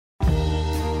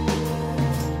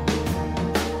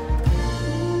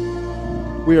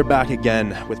We are back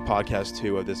again with podcast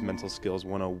 2 of this Mental Skills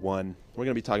 101. We're going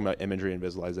to be talking about imagery and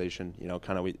visualization. You know,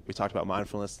 kind of we talked about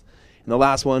mindfulness. In the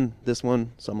last one, this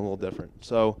one, something a little different.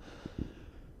 So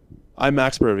I'm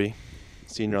Max Burvey,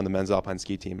 senior on the men's alpine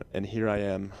ski team, and here I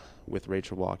am with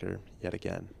Rachel Walker yet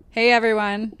again. Hey,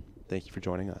 everyone. Thank you for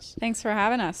joining us. Thanks for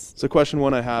having us. So question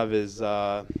 1 I have is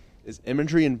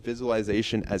imagery and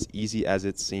visualization as easy as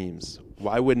it seems?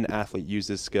 Why would an athlete use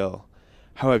this skill?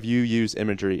 How have you used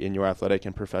imagery in your athletic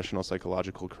and professional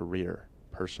psychological career,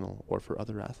 personal or for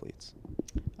other athletes?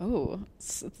 Oh,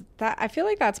 I feel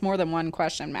like that's more than one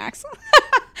question, Max.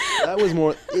 That was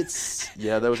more.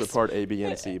 That was a part A, B,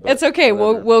 and C. But it's okay.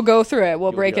 whatever. We'll go through it.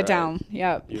 We'll You'll break be it all down. right.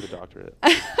 Yep. You're the doctorate.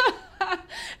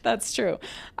 That's true.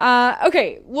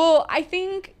 Okay. Well, I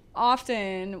think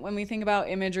often when we think about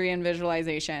imagery and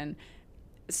visualization,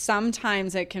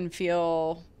 sometimes it can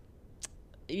feel,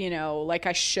 like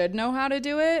I should know how to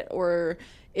do it, or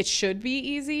it should be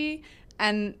easy.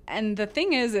 And the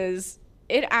thing is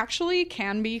it actually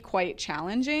can be quite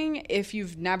challenging if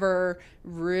you've never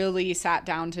really sat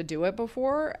down to do it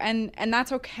before. And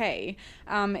that's okay.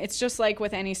 It's just like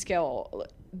with any skill,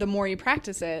 the more you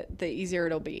practice it, the easier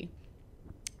it'll be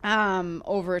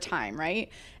over time, right?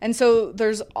 And so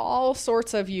there's all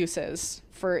sorts of uses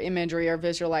for imagery or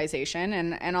visualization.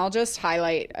 And I'll just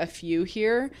highlight a few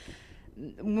here.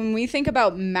 When we think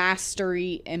about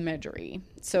mastery imagery,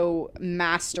 so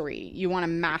mastery, you want to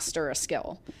master a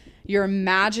skill. You're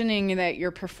imagining that you're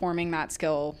performing that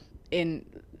skill in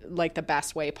like the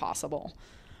best way possible.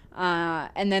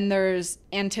 And then there's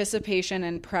anticipation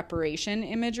and preparation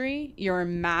imagery. You're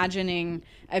imagining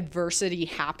adversity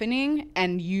happening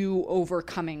and you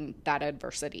overcoming that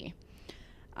adversity,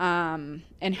 and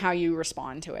how you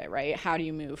respond to it, right? How do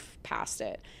you move past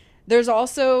it? There's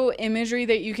also imagery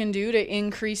that you can do to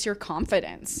increase your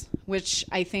confidence, which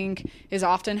I think is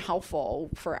often helpful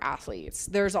for athletes.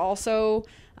 There's also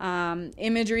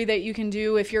imagery that you can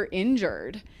do if you're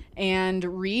injured and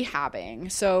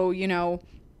rehabbing. So,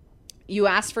 you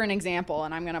asked for an example,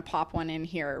 and I'm going to pop one in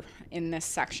here in this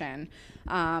section.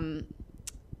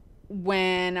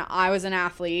 When I was an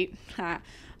athlete,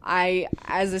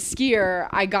 as a skier,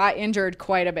 I got injured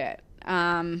quite a bit.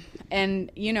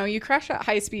 And you crash at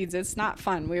high speeds. It's not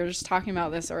fun. We were just talking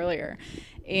about this earlier,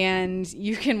 and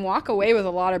you can walk away with a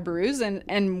lot of bruise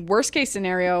and worst case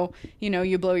scenario,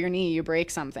 you blow your knee, you break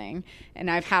something.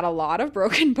 And I've had a lot of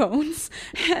broken bones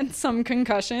and some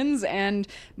concussions and,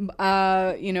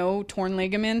 torn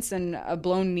ligaments and a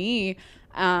blown knee.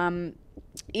 And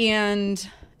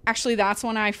actually that's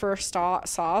when I first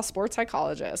saw a sports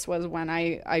psychologist, was when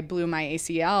I blew my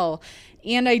ACL.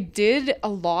 And I did a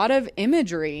lot of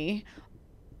imagery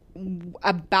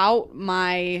about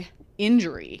my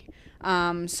injury.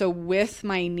 So with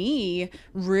my knee,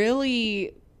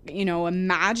 really,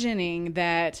 imagining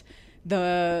that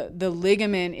the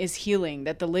ligament is healing,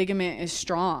 that the ligament is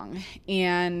strong,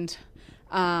 and,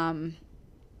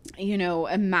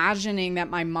 imagining that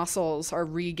my muscles are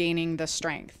regaining the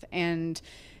strength, and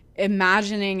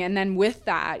imagining, and then with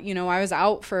that, I was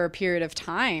out for a period of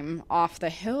time off the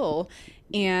hill,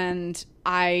 and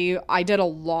I did a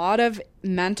lot of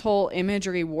mental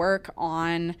imagery work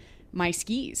on my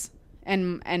skis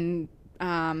and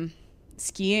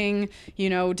skiing,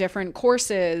 different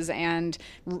courses, and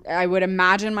I would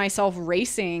imagine myself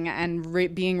racing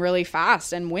and being really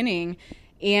fast and winning.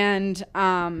 And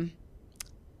I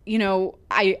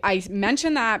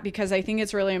mention that because I think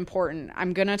it's really important.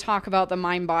 I'm going to talk about the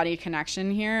mind-body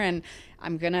connection here, and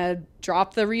I'm going to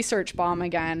drop the research bomb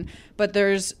again. But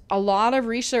there's a lot of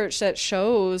research that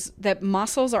shows that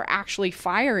muscles are actually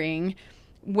firing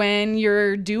when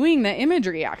you're doing the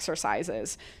imagery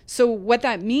exercises. So what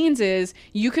that means is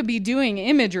you could be doing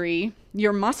imagery,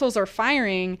 your muscles are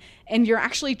firing, and you're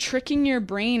actually tricking your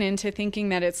brain into thinking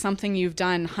that it's something you've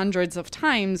done hundreds of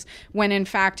times, when in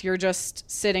fact you're just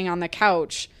sitting on the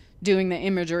couch doing the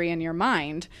imagery in your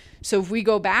mind. So if we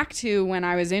go back to when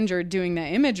I was injured doing the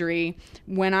imagery,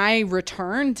 when I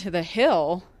returned to the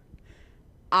hill,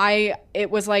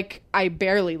 it was like I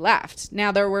barely left.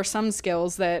 Now there were some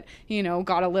skills that,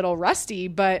 got a little rusty,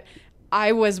 but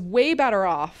I was way better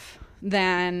off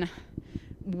than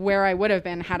where I would have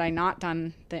been had I not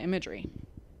done the imagery.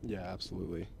 Yeah,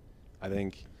 absolutely. I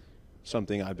think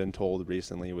something I've been told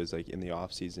recently was like in the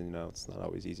off season, it's not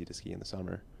always easy to ski in the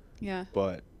summer. Yeah.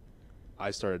 But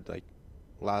I started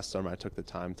last summer, I took the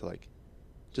time to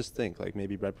just think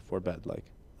maybe right before bed,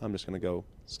 I'm just going to go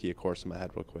ski a course in my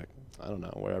head real quick. I don't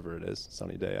know, wherever it is,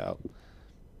 sunny day out.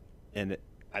 And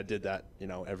I did that,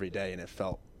 every day, and it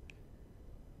felt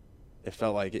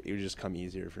like it would just come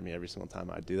easier for me every single time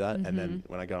I'd do that. Mm-hmm. And then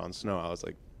when I got on snow, I was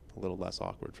like, a little less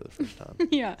awkward for the first time.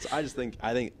 Yeah. So I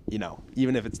think,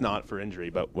 even if it's not for injury,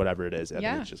 but whatever it is, I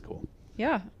think it's just cool.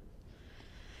 Yeah.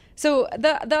 So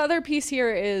the other piece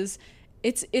here is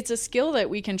it's a skill that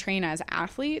we can train as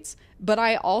athletes, but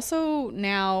I also,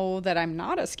 now that I'm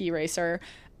not a ski racer,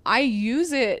 I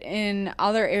use it in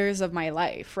other areas of my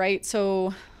life, right?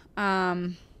 So,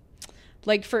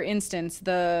 like for instance,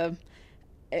 the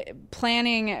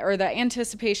planning or the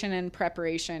anticipation and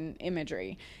preparation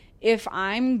imagery. If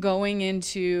I'm going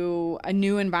into a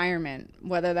new environment,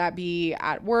 whether that be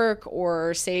at work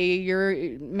or say you're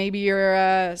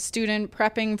a student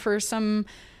prepping for some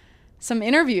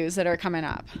interviews that are coming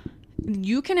up,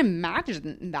 you can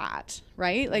imagine that,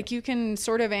 right? Like you can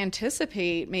sort of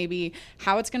anticipate maybe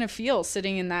how it's going to feel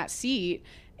sitting in that seat,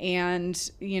 and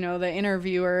the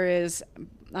interviewer is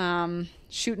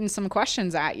shooting some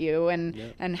questions at you,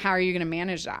 and how are you going to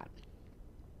manage that?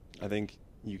 I think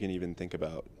you can even think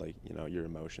about your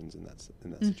emotions in that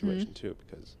situation too,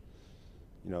 because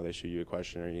they shoot you a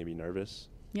question. Are you going to be nervous?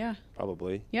 Yeah,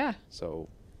 probably. Yeah. So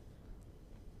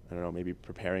I don't know, maybe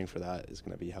preparing for that is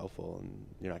going to be helpful, and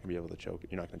you're not going to be able to choke.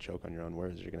 You're not going to choke on your own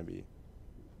words. You're going to be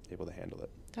able to handle it.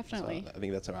 Definitely. So I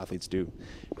think that's how athletes do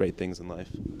great things in life.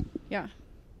 Yeah.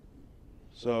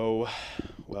 So,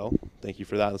 well, thank you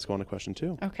for that. Let's go on to question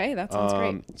 2. Okay, that sounds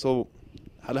great. So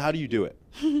how do you do it,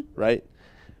 right?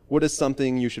 What is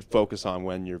something you should focus on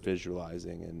when you're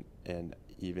visualizing, and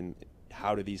even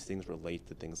how do these things relate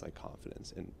to things like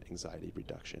confidence and anxiety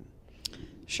reduction?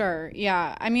 Sure.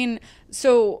 Yeah. I mean,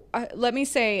 so let me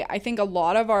say, I think a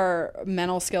lot of our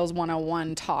mental skills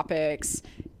 101 topics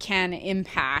can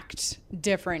impact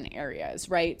different areas,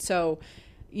 right? So,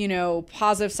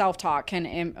 positive self-talk can,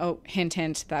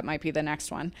 hint, that might be the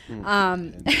next one.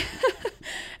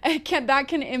 That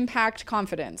can impact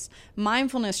confidence.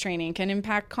 Mindfulness training can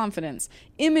impact confidence.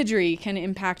 Imagery can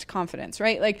impact confidence,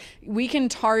 right? Like we can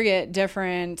target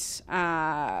different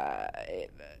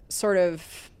sort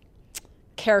of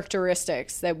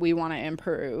characteristics that we want to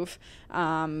improve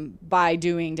by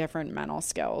doing different mental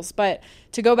skills. But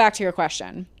to go back to your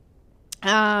question,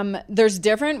 there's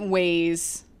different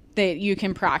ways that you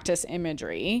can practice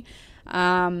imagery.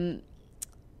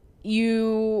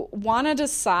 You want to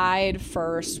decide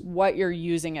first what you're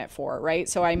using it for, right?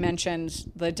 So I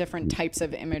mentioned the different types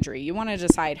of imagery. You want to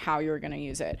decide how you're going to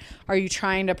use it. Are you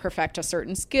trying to perfect a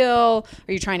certain skill?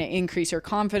 Are you trying to increase your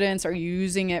confidence? Are you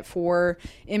using it for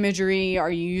imagery?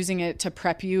 Are you using it to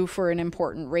prep you for an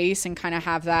important race and kind of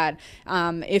have that,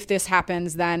 if this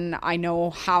happens, then I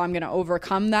know how I'm going to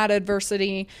overcome that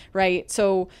adversity, right?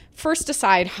 So first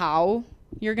decide how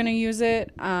you're going to use it.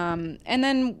 And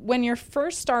then when you're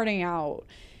first starting out,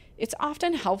 it's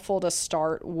often helpful to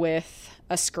start with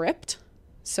a script.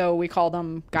 So we call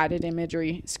them guided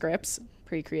imagery scripts,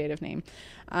 pretty creative name.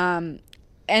 And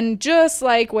just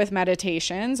like with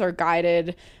meditations or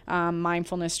guided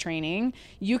mindfulness training,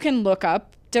 you can look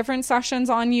up different sessions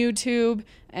on YouTube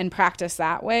and practice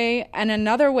that way. And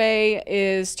another way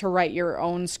is to write your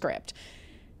own script.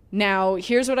 Now,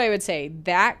 here's what I would say.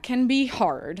 That can be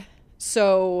hard.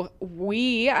 So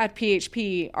we at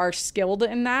PHP are skilled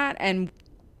in that, and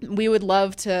we would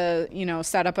love to,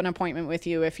 set up an appointment with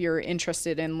you if you're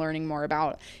interested in learning more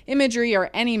about imagery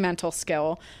or any mental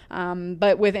skill.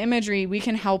 But with imagery, we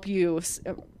can help you,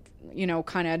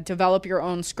 kind of develop your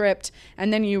own script,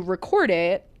 and then you record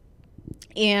it.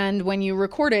 And when you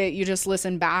record it, you just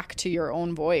listen back to your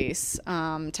own voice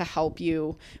to help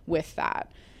you with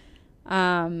that.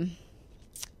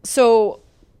 So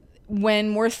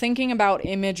when we're thinking about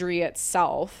imagery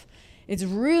itself, it's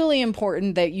really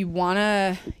important that you want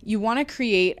to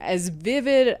create as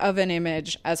vivid of an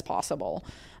image as possible.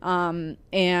 And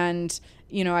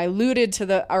I alluded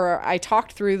to I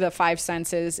talked through the 5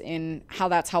 senses in how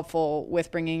that's helpful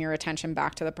with bringing your attention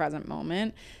back to the present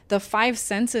moment. The 5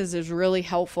 senses is really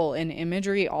helpful in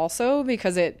imagery also,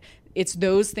 because it's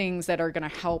those things that are going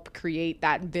to help create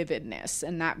that vividness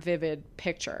and that vivid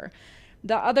picture.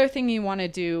 The other thing you want to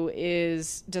do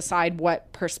is decide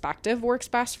what perspective works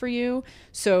best for you.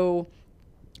 So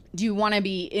do you want to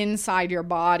be inside your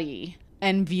body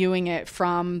and viewing it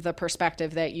from the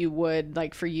perspective that you would,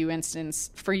 like for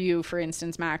instance,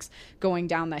 Max, going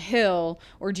down the hill?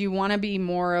 Or do you want to be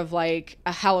more of like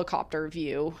a helicopter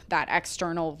view, that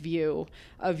external view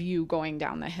of you going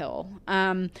down the hill?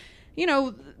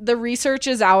 The research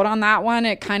is out on that one.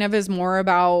 It kind of is more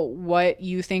about what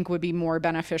you think would be more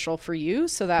beneficial for you.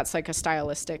 So that's like a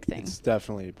stylistic thing. It's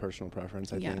definitely personal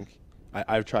preference, I think.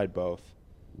 I've tried both.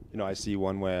 I see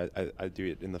one way I do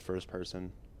it in the first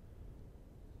person.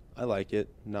 I like it,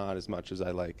 not as much as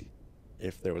I like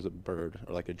if there was a bird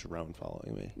or like a drone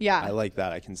following me. Yeah. I like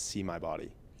that. I can see my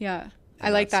body. Yeah. And I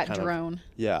like that's that kind of- drone.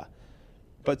 Yeah.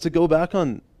 But to go back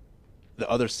on the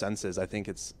other senses, I think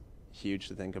it's huge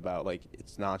to think about. Like,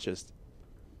 it's not just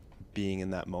being in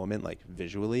that moment, like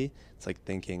visually. It's like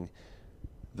thinking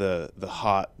the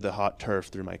hot turf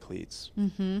through my cleats,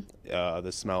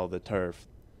 the smell of the turf,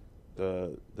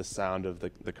 the sound of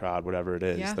the crowd, whatever it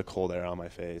is, Yeah. the cold air on my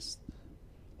face,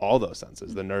 all those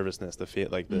senses, the nervousness, the feel,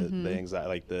 like the anxiety,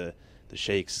 like the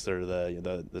shakes or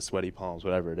the sweaty palms,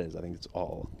 whatever it is. I think it's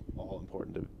all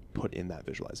important to put in that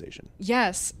visualization.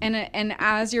 Yes, and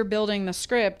as you're building the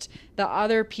script, the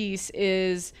other piece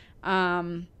is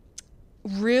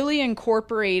really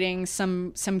incorporating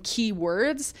some key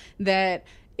words that,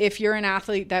 if you're an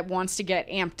athlete that wants to get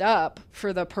amped up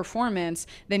for the performance,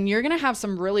 then you're going to have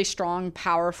some really strong,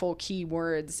 powerful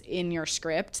keywords in your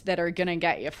script that are going to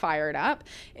get you fired up.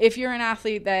 If you're an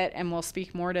athlete that, and we'll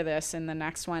speak more to this in the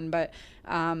next one, but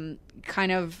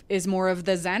kind of is more of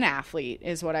the Zen athlete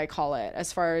is what I call it,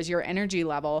 as far as your energy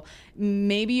level,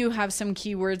 maybe you have some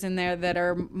keywords in there that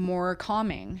are more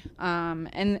calming.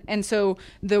 And so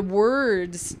the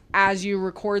words as you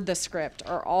record the script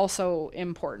are also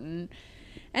important.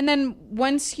 And then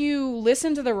once you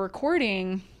listen to the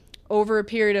recording over a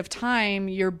period of time,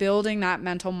 you're building that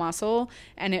mental muscle,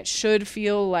 and it should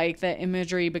feel like the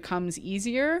imagery becomes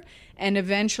easier. And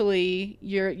eventually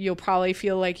you'll probably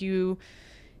feel like you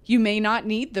may not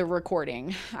need the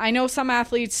recording. I know some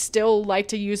athletes still like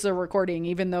to use the recording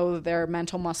even though their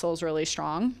mental muscle is really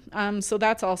strong. So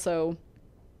that's also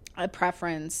a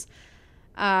preference.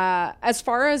 As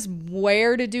far as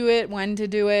where to do it, when to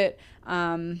do it,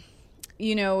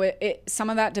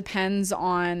 some of that depends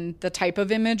on the type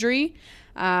of imagery.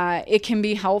 It can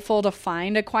be helpful to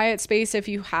find a quiet space if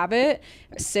you have it,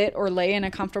 sit or lay in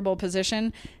a comfortable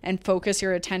position and focus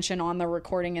your attention on the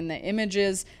recording and the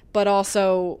images. But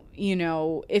also,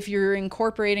 if you're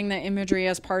incorporating the imagery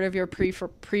as part of your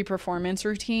pre-performance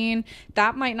routine,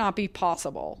 that might not be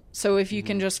possible. So if you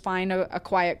can just find a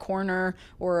quiet corner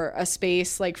or a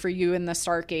space, like for you in the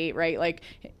start gate, right? Like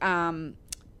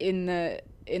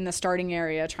in the starting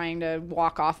area, trying to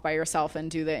walk off by yourself and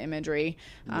do the imagery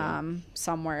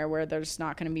somewhere where there's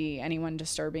not going to be anyone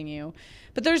disturbing you.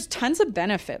 But there's tons of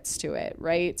benefits to it,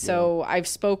 right? Yeah. So I've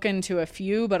spoken to a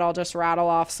few, but I'll just rattle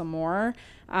off some more.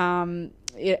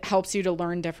 It helps you to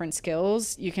learn different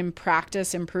skills. You can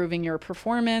practice improving your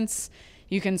performance.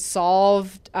 You can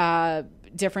solve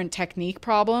different technique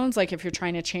problems. Like if you're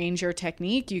trying to change your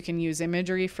technique, you can use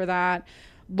imagery for that.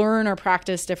 Learn or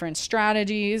practice different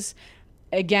strategies.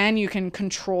 Again, you can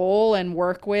control and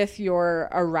work with your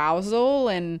arousal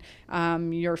and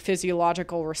your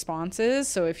physiological responses.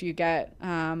 So if you get,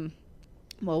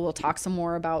 we'll talk some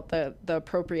more about the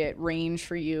appropriate range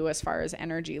for you as far as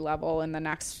energy level in the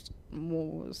next,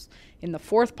 in the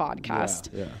fourth podcast.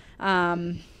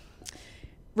 Yeah.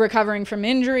 Recovering from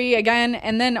injury again,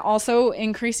 and then also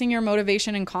increasing your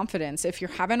motivation and confidence. If you're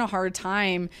having a hard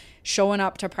time showing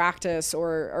up to practice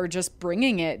or just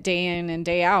bringing it day in and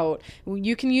day out,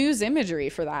 you can use imagery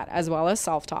for that as well as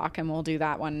self-talk, and we'll do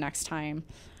that one next time.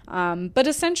 But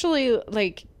essentially,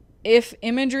 like, if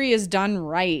imagery is done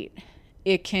right,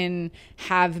 it can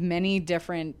have many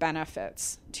different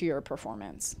benefits to your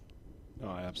performance. Oh,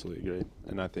 I absolutely agree.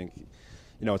 And I think,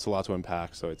 it's a lot to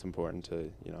unpack, so it's important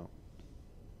to,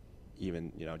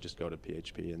 even, just go to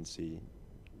PHP and see,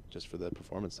 just for the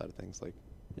performance side of things, like,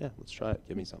 yeah, let's try it.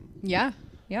 Give me something. Yeah.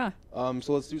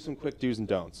 So let's do some quick do's and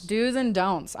don'ts. Do's and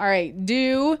don'ts. All right.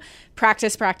 Do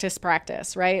practice,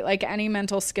 right? Like any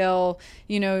mental skill,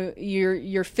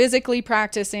 you're physically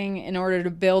practicing in order to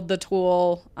build the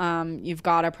tool. You've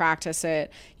got to practice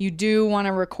it. You do want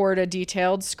to record a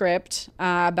detailed script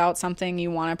about something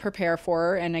you want to prepare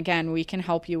for. And again, we can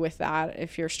help you with that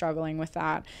if you're struggling with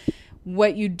that.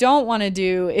 What you don't want to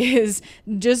do is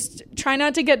just try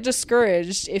not to get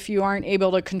discouraged if you aren't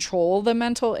able to control the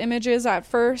mental images at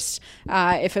first.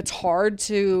 If it's hard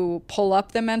to pull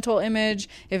up the mental image,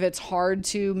 if it's hard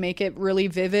to make it really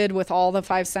vivid with all the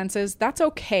five senses, that's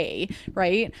okay,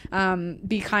 right?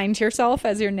 Be kind to yourself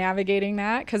as you're navigating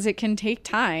that, because it can take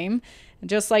time.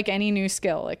 Just like any new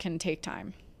skill, it can take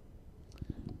time.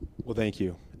 Well, thank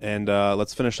you. And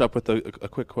let's finish up with a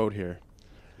quick quote here.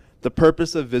 The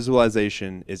purpose of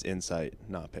visualization is insight,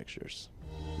 not pictures.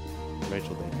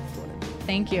 Rachel, thank you for joining me.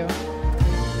 Thank you.